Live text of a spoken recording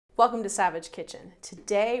Welcome to Savage Kitchen.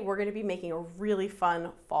 Today we're going to be making a really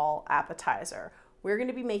fun fall appetizer. We're going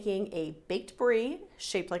to be making a baked brie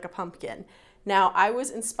shaped like a pumpkin. Now I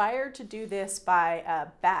was inspired to do this by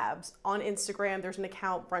Babs on Instagram. There's an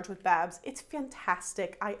account, Brunch with Babs. It's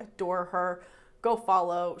fantastic. I adore her. Go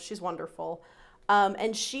follow. She's wonderful.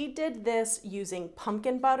 And she did this using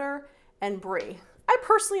pumpkin butter and brie. I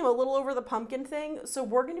personally am a little over the pumpkin thing, so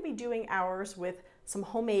we're going to be doing ours with some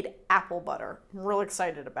homemade apple butter. I'm real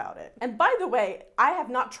excited about it. And by the way, I have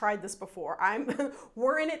not tried this before.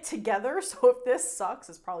 We're in it together, so if this sucks,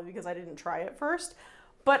 it's probably because I didn't try it first.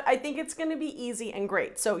 But I think it's gonna be easy and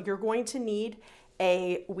great. So you're going to need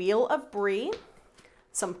a wheel of brie,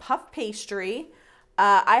 some puff pastry.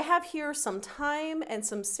 I have here some thyme and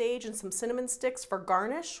some sage and some cinnamon sticks for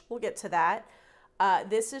garnish. We'll get to that.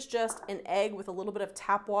 This is just an egg with a little bit of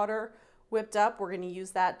tap water whipped up. We're going to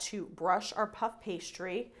use that to brush our puff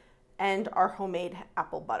pastry and our homemade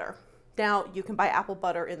apple butter. Now, you can buy apple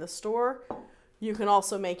butter in the store. You can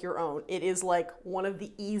also make your own. It is like one of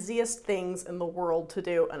the easiest things in the world to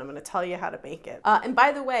do, and I'm going to tell you how to make it. And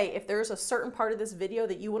by the way, if there's a certain part of this video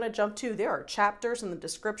that you want to jump to, there are chapters in the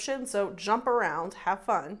description, so jump around, have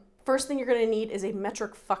fun. First thing you're going to need is a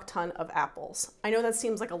metric fuck ton of apples. I know that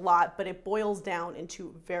seems like a lot, but it boils down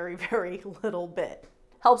into very, very little bit.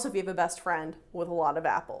 Helps if you have a best friend with a lot of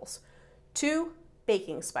apples. 2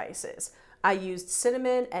 baking spices. I used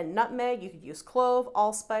cinnamon and nutmeg. You could use clove,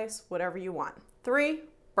 allspice, whatever you want. 3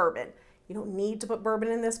 bourbon. You don't need to put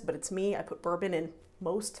bourbon in this, but it's me. I put bourbon in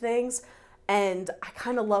most things, and I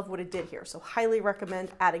kind of love what it did here, so highly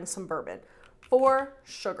recommend adding some bourbon. 4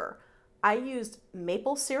 sugar. I used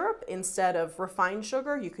maple syrup instead of refined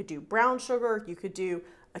sugar. You could do brown sugar. You could do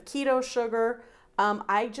a keto sugar.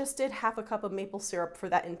 I just did half a cup of maple syrup for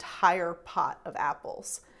that entire pot of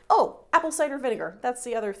apples. Oh, apple cider vinegar. That's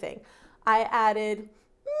the other thing. I added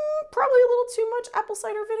probably a little too much apple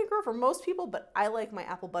cider vinegar for most people, but I like my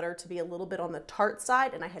apple butter to be a little bit on the tart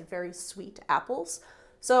side, and I had very sweet apples.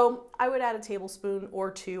 So I would add a tablespoon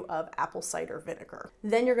or 2 of apple cider vinegar.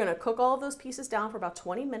 Then you're gonna cook all of those pieces down for about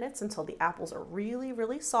 20 minutes until the apples are really,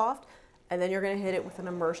 really soft, and then you're gonna hit it with an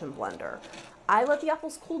immersion blender. I let the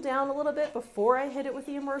apples cool down a little bit before I hit it with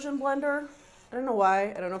the immersion blender. I don't know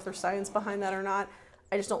why. I don't know if there's science behind that or not.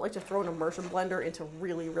 I just don't like to throw an immersion blender into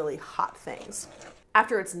really, really hot things.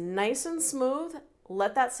 After it's nice and smooth,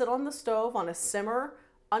 let that sit on the stove on a simmer,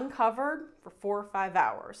 uncovered, for 4 or 5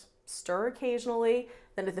 hours. Stir occasionally.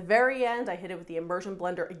 Then at the very end, I hit it with the immersion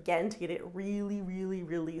blender again to get it really, really,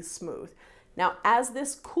 really smooth. Now, as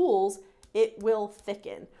this cools, it will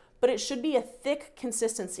thicken, but it should be a thick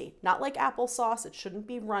consistency, not like applesauce. It shouldn't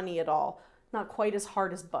be runny at all, not quite as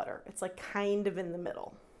hard as butter. It's like kind of in the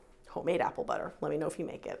middle. Homemade apple butter. Let me know if you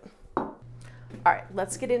make it. All right,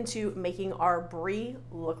 let's get into making our brie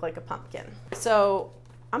look like a pumpkin. So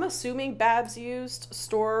I'm assuming Babs used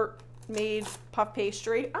store-made puff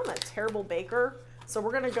pastry. I'm a terrible baker, so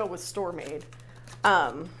we're gonna go with store-made.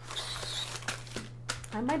 I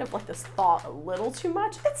might have let this thaw a little too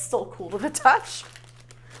much. It's still cool to the touch.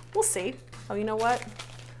 We'll see. Oh, you know what?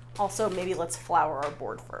 Also, maybe let's flour our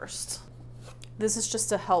board first. This is just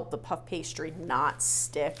to help the puff pastry not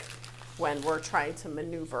stick when we're trying to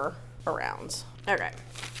maneuver around. Okay,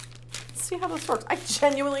 let's see how this works.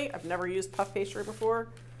 I've never used puff pastry before.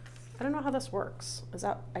 I don't know how this works. Is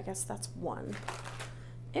that, I guess that's 1.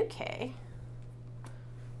 Okay.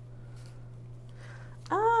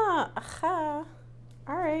 Aha.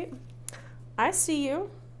 All right, I see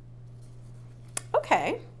you.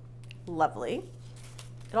 Okay, lovely.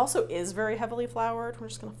 It also is very heavily floured. We're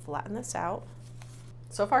just gonna flatten this out.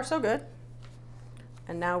 So far, so good.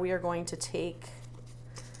 And now we are going to take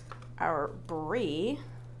our brie,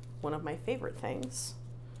 one of my favorite things.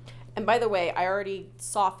 And by the way, I already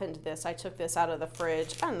softened this. I took this out of the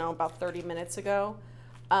fridge, I don't know, about 30 minutes ago.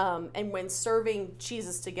 And when serving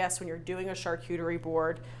cheeses to guests, when you're doing a charcuterie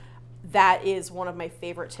board, that is one of my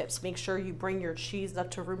favorite tips. Make sure you bring your cheese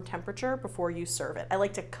up to room temperature before you serve it. I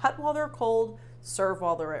like to cut while they're cold, serve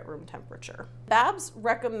while they're at room temperature. Babs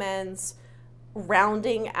recommends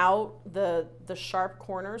rounding out the sharp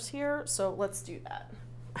corners here, so let's do that.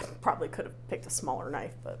 I probably could have picked a smaller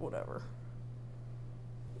knife, but whatever.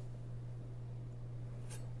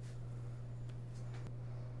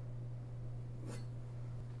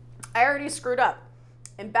 I already screwed up.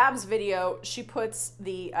 In Bab's video, she puts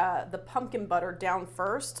the pumpkin butter down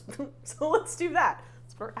first. So let's do that.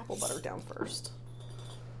 Let's put our apple butter down first.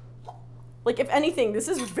 Like, if anything, this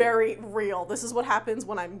is very real. This is what happens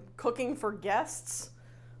when I'm cooking for guests.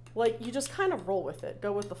 Like, you just kind of roll with it.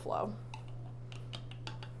 Go with the flow.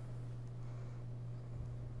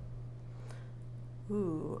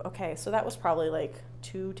 Ooh, okay, so that was probably like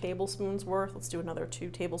 2 tablespoons worth. Let's do another 2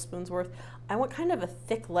 tablespoons worth. I want kind of a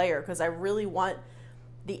thick layer because I really want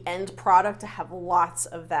the end product to have lots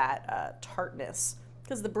of that tartness,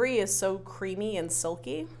 because the Brie is so creamy and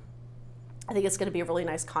silky. I think it's going to be a really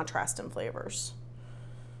nice contrast in flavors.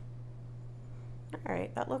 All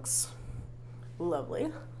right, that looks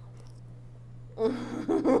lovely.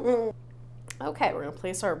 Okay, we're going to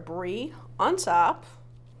place our Brie on top.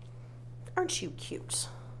 Aren't you cute?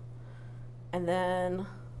 And then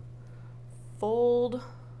fold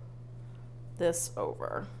this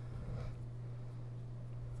over.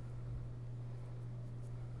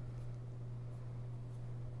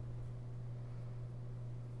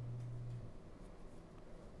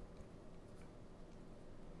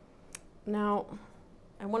 Now,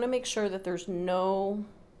 I want to make sure that there's no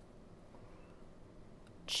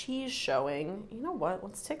cheese showing. You know what?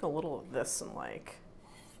 Let's take a little of this and like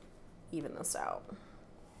even this out.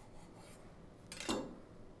 So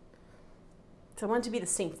I want it to be the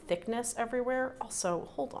same thickness everywhere. Also,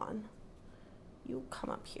 hold on. You come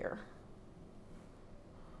up here.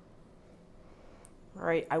 All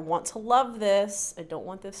right, I want to love this. I don't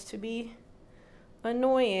want this to be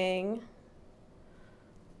annoying.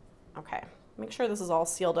 Okay, make sure this is all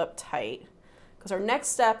sealed up tight, because our next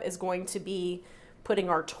step is going to be putting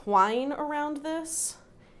our twine around this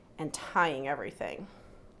and tying everything.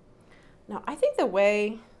 Now, I think the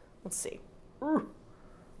way, let's see.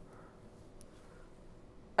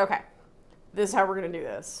 Okay, this is how we're gonna do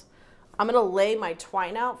this. I'm gonna lay my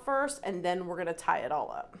twine out first, and then we're gonna tie it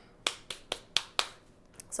all up.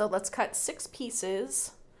 So let's cut 6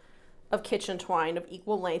 pieces of kitchen twine of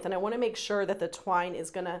equal length, and I wanna make sure that the twine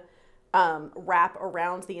is gonna wrap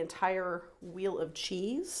around the entire wheel of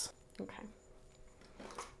cheese. Okay.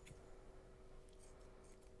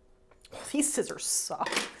 These scissors suck.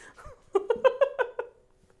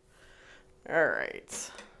 All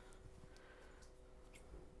right.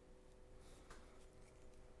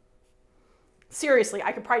 Seriously,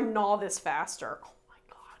 I could probably gnaw this faster. Oh my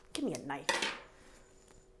God, give me a knife.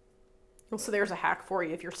 So there's a hack for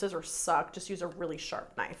you. If your scissors suck, just use a really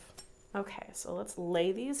sharp knife. Okay, so let's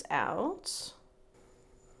lay these out.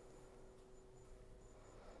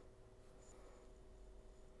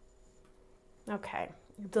 Okay,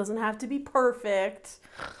 it doesn't have to be perfect.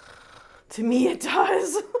 To me, it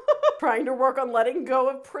does. Trying to work on letting go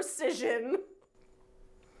of precision.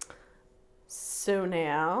 So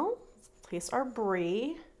now, let's place our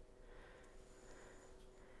Brie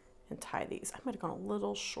and tie these. I might have gone a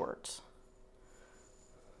little short.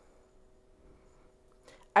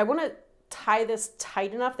 I want to tie this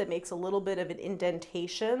tight enough that makes a little bit of an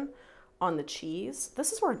indentation on the cheese.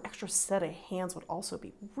 This is where an extra set of hands would also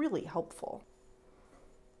be really helpful.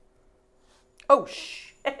 Oh,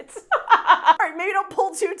 shit. All right, maybe don't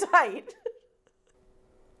pull too tight.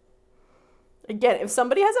 Again, if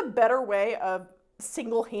somebody has a better way of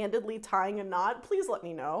single-handedly tying a knot, please let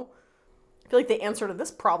me know. I feel like the answer to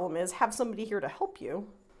this problem is have somebody here to help you.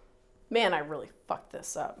 Man, I really fucked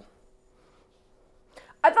this up.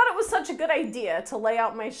 I thought it was such a good idea to lay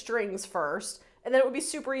out my strings first, and then it would be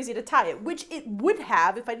super easy to tie it, which it would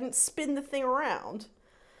have if I didn't spin the thing around.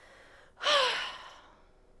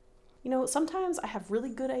 You know, sometimes I have really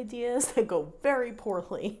good ideas that go very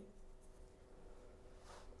poorly.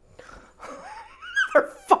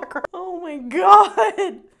 Motherfucker. Oh my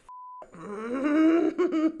God.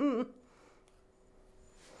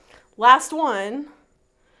 Last one.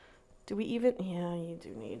 Do we even? Yeah, you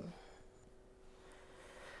do need.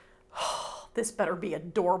 This better be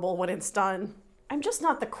adorable when it's done. I'm just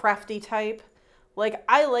not the crafty type. Like,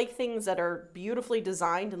 I like things that are beautifully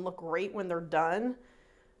designed and look great when they're done.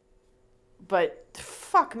 But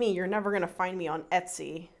fuck me, you're never gonna find me on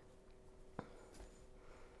Etsy.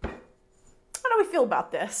 How do we feel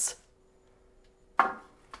about this?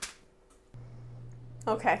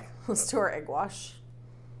 Okay, let's do our egg wash.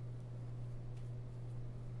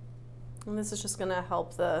 And this is just gonna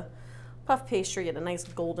help the puff pastry get a nice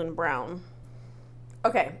golden brown.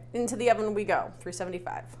 Okay, into the oven we go,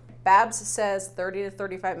 375. Babs says 30 to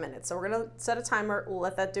 35 minutes. So we're gonna set a timer, we'll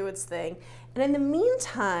let that do its thing. And in the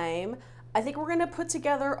meantime, I think we're gonna put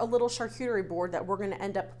together a little charcuterie board that we're gonna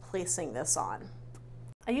end up placing this on.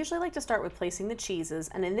 I usually like to start with placing the cheeses,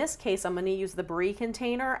 and in this case, I'm gonna use the Brie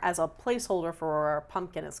container as a placeholder for where our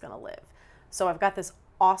pumpkin is gonna live. So I've got this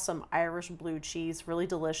awesome Irish blue cheese, really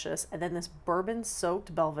delicious, and then this bourbon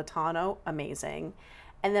soaked Belvitano, amazing.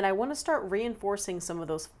 And then I want to start reinforcing some of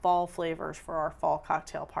those fall flavors for our fall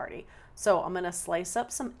cocktail party. So I'm going to slice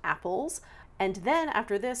up some apples, and then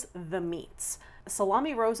after this, the meats.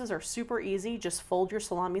 Salami roses are super easy. Just fold your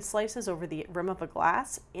salami slices over the rim of a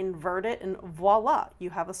glass, invert it, and voila, you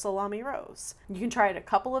have a salami rose. You can try it a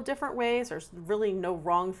couple of different ways. There's really no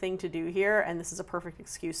wrong thing to do here, and this is a perfect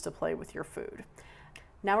excuse to play with your food.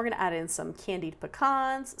 Now we're gonna add in some candied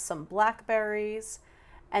pecans, some blackberries,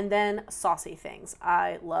 and then saucy things.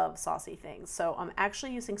 I love saucy things. So I'm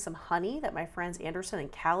actually using some honey that my friends Anderson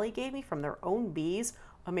and Callie gave me from their own bees.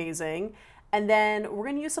 Amazing. And then we're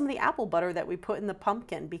gonna use some of the apple butter that we put in the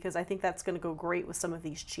pumpkin because I think that's gonna go great with some of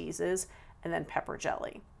these cheeses, and then pepper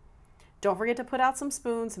jelly. Don't forget to put out some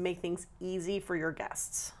spoons and make things easy for your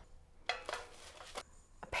guests.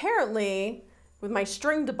 Apparently, with my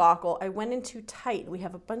string debacle, I went in too tight. We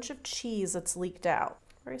have a bunch of cheese that's leaked out.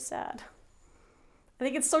 Very sad. I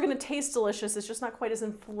think it's still gonna taste delicious. It's just not quite as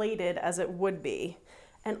inflated as it would be.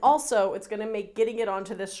 And also, it's gonna make getting it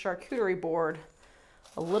onto this charcuterie board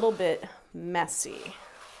a little bit messy.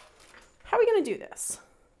 How are we gonna do this?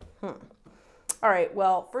 All right,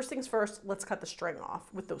 well, first things first, let's cut the string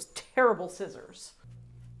off with those terrible scissors.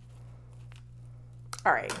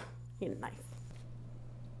 All right, need a knife.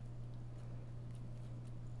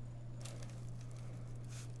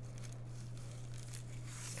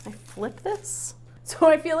 Can I flip this? So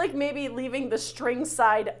I feel like maybe leaving the string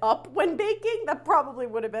side up when baking, that probably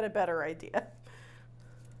would have been a better idea.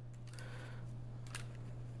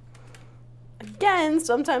 Again,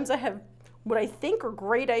 sometimes I have what I think are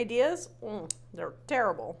great ideas. They're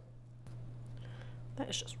terrible. That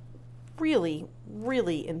is just really,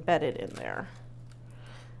 really embedded in there.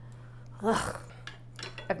 Ugh.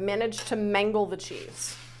 I've managed to mangle the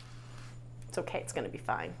cheese. It's okay, it's gonna be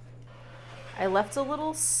fine. I left a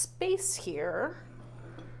little space here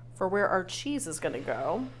for where our cheese is gonna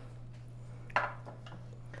go.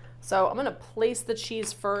 So I'm gonna place the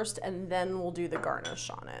cheese first and then we'll do the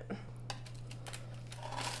garnish on it.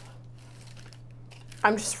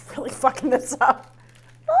 I'm just really fucking this up.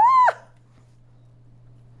 Ah!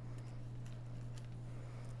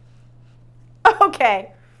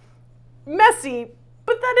 Okay, messy,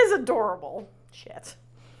 but that is adorable. Shit.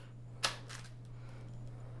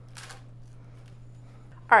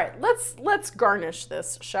 All right, let's garnish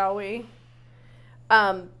this, shall we?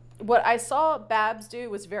 What I saw Babs do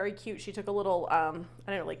was very cute. She took a little, I don't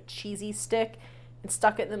know, like cheesy stick and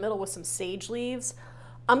stuck it in the middle with some sage leaves.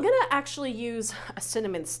 I'm gonna actually use a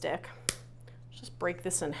cinnamon stick. Just break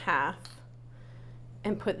this in half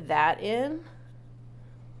and put that in.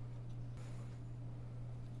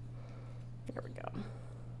 There we go.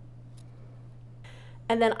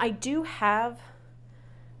 And then I do have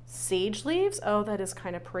sage leaves. Oh, that is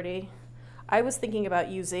kind of pretty. I was thinking about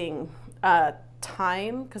using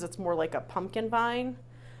thyme because it's more like a pumpkin vine,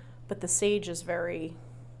 but the sage is very,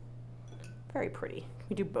 very pretty. Can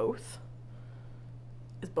we do both?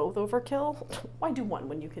 Is both overkill? Why do one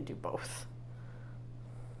when you can do both?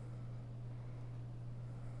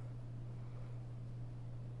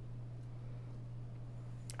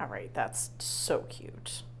 All right, that's so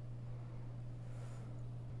cute.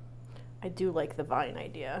 I do like the vine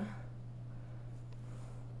idea.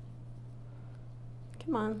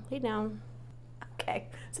 Come on, lay down. Okay,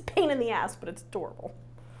 it's a pain in the ass, but it's adorable.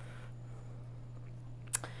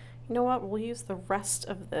 You know what? We'll use the rest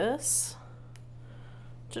of this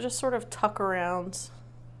to just sort of tuck around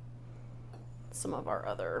some of our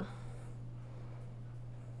other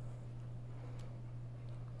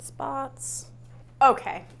spots.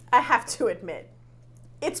 Okay, I have to admit,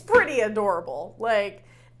 it's pretty adorable. Like,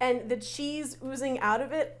 and the cheese oozing out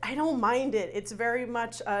of it, I don't mind it. It's very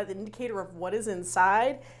much the indicator of what is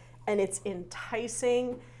inside, and it's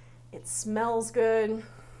enticing. It smells good.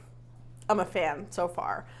 I'm a fan so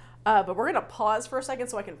far. But we're gonna pause for a second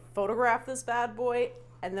so I can photograph this bad boy,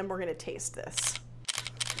 and then we're gonna taste this.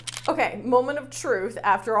 Okay, moment of truth.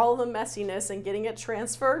 After all the messiness and getting it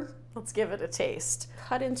transferred, let's give it a taste.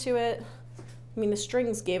 Cut into it. I mean, the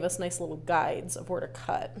strings gave us nice little guides of where to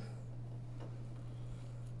cut.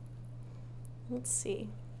 Let's see.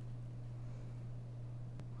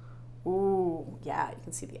 Ooh, yeah, you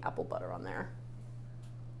can see the apple butter on there.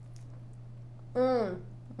 Oh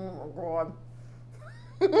my God.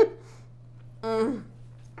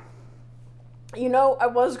 You know, I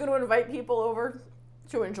was going to invite people over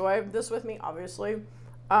to enjoy this with me, obviously,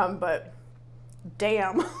 but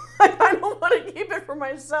damn, I don't want to keep it for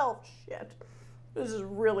myself. Shit, this is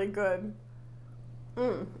really good.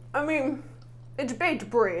 I mean, it's baked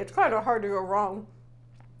brie. It's kind of hard to go wrong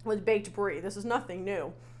with baked brie. This is nothing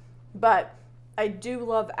new, but I do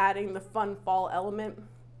love adding the fun fall element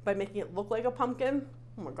by making it look like a pumpkin.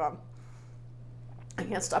 Oh my God, I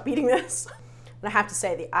can't stop eating this. And I have to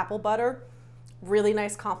say, the apple butter, really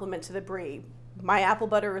nice compliment to the brie. My apple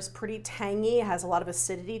butter is pretty tangy, has a lot of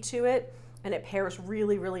acidity to it, and it pairs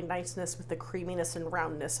really, really niceness with the creaminess and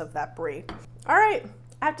roundness of that brie. All right,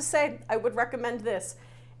 I have to say, I would recommend this.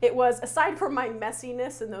 It was, aside from my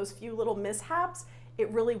messiness and those few little mishaps, it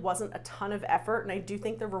really wasn't a ton of effort, and I do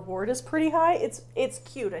think the reward is pretty high. It's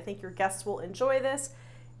cute. I think your guests will enjoy this.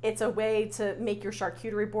 It's a way to make your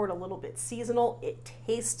charcuterie board a little bit seasonal. It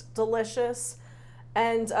tastes delicious,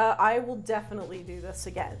 and I will definitely do this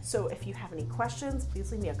again. So if you have any questions,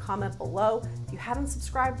 please leave me a comment below. If you haven't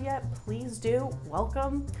subscribed yet, please do.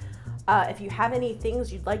 Welcome. If you have any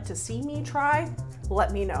things you'd like to see me try,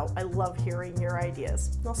 let me know. I love hearing your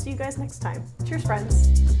ideas. And I'll see you guys next time. Cheers,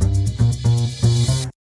 friends.